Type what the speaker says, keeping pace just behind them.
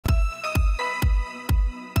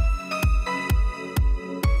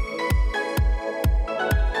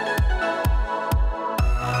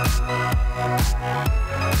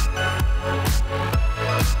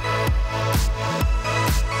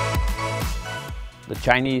The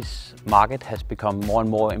Chinese market has become more and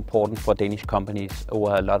more important for Danish companies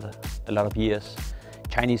over a lot of years.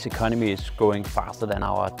 Chinese economy is growing faster than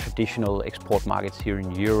our traditional export markets here in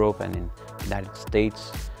Europe and in the United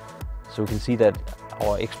States. So we can see that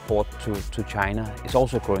our export to China is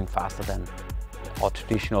also growing faster than our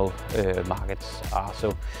traditional markets are.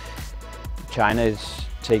 So China is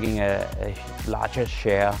taking a larger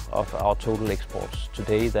share of our total exports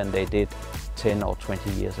today than they did 10 or 20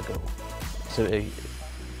 years ago. So a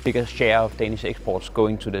bigger share of Danish exports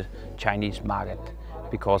going to the Chinese market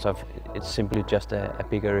because of it's simply just a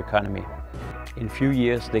bigger economy. In a few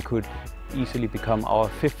years they could easily become our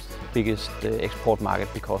fifth biggest export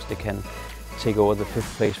market because they can take over the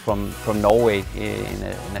fifth place from Norway in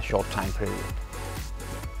a short time period.